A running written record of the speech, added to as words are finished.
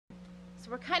So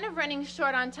we're kind of running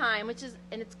short on time,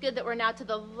 and it's good that we're now to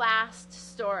the last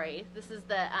story. This is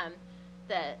the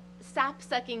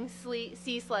sap-sucking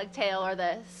sea slug tale, or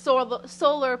the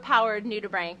solar-powered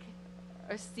nudibranch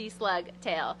or sea slug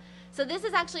tale. So this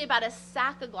is actually about a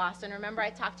sacoglosson. Remember I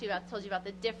told you about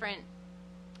the different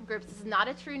groups. This is not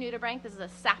a true nudibranch. This is a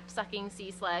sap-sucking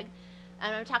sea slug.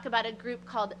 I'm going to talk about a group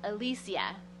called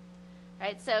Elysia.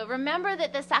 Right? So remember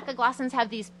that the sacoglossons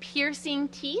have these piercing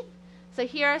teeth. So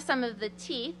here are some of the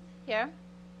teeth here.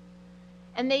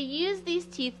 And they use these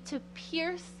teeth to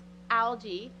pierce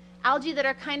algae that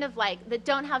are kind of like, that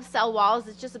don't have cell walls.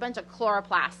 It's just a bunch of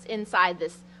chloroplasts inside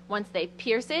this. Once they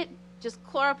pierce it, just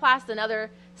chloroplasts and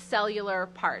other cellular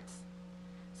parts.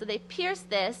 So they pierce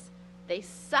this, they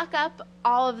suck up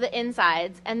all of the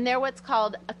insides, and they're what's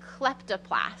called a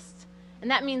kleptoplast.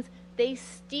 And that means they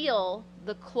steal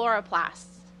the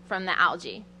chloroplasts from the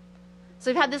algae. So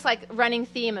we've had this like running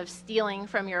theme of stealing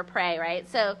from your prey, right?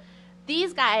 So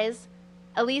these guys,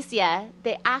 Elysia,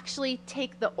 they actually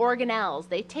take the organelles,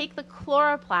 they take the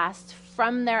chloroplasts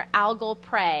from their algal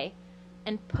prey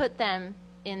and put them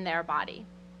in their body,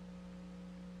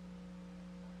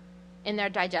 in their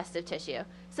digestive tissue.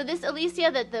 So this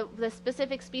Elysia, that the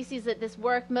specific species that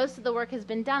most of the work has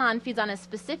been done on, feeds on a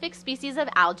specific species of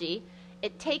algae.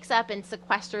 It takes up and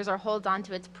sequesters or holds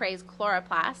onto its prey's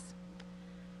chloroplasts.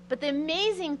 But the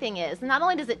amazing thing is, not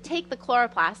only does it take the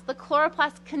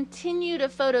chloroplasts continue to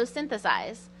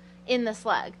photosynthesize in the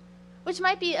slug, which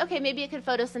might be, okay, maybe it could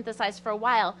photosynthesize for a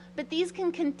while, but these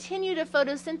can continue to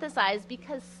photosynthesize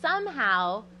because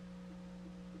somehow,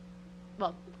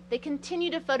 well, they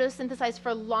continue to photosynthesize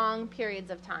for long periods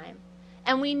of time.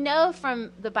 And we know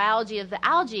from the biology of the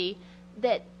algae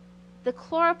that the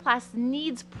chloroplast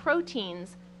needs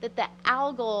proteins that the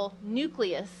algal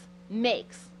nucleus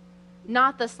makes,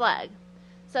 not the slug.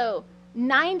 So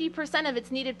 90% of its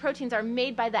needed proteins are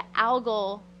made by the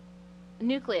algal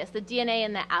nucleus, the DNA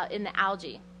in the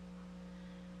algae.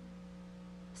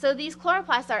 So these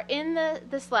chloroplasts are in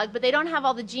the slug, but they don't have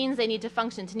all the genes they need to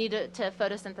function, to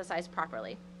photosynthesize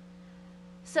properly.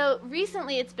 So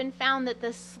recently it's been found that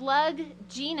the slug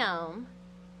genome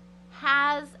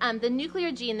has, the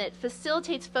nuclear gene that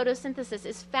facilitates photosynthesis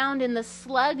is found in the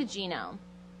slug genome.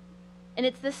 And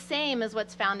it's the same as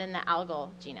what's found in the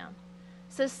algal genome.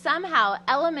 So somehow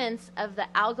elements of the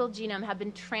algal genome have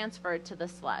been transferred to the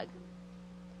slug.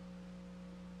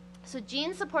 So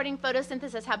genes supporting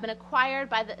photosynthesis have been acquired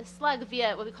by the slug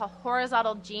via what we call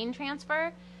horizontal gene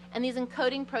transfer, and these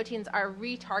encoding proteins are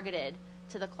retargeted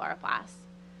to the chloroplasts.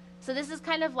 So this is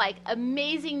kind of like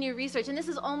amazing new research, and this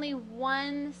is only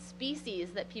one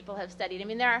species that people have studied. I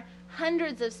mean, there are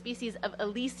hundreds of species of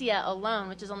Elysia alone,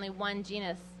 which is only one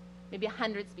genus, maybe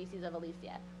 100 species of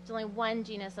Elysia, which is only one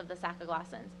genus of the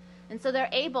sacoglossons. And so they're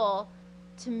able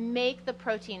to make the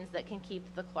proteins that can keep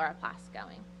the chloroplasts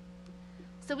going.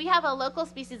 So we have a local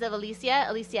species of Elysia,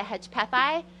 Elysia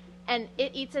hedgepethi, and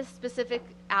it eats a specific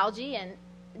algae, and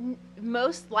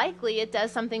most likely it does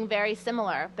something very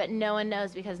similar, but no one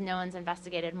knows because no one's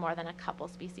investigated more than a couple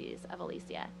species of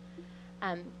Elysia.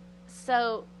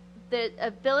 So the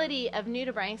ability of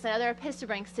nudibranchs and other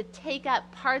apistobranchs to take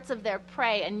up parts of their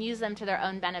prey and use them to their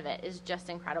own benefit is just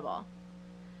incredible.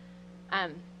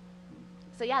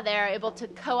 So yeah, they're able to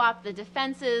co-opt the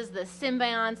defenses, the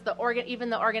symbionts, even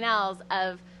the organelles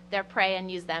of their prey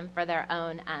and use them for their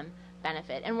own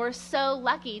benefit. And we're so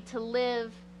lucky to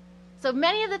live. So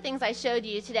many of the things I showed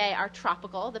you today are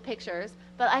tropical, the pictures,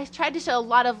 but I tried to show a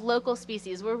lot of local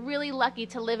species. We're really lucky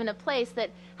to live in a place that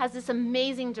has this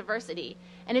amazing diversity.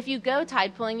 And if you go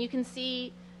tide pooling, you can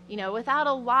see, with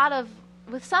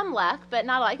some luck, but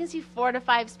not a lot, you can see 4 to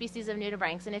 5 species of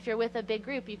nudibranchs. And if you're with a big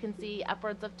group, you can see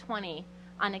upwards of 20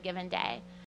 on a given day.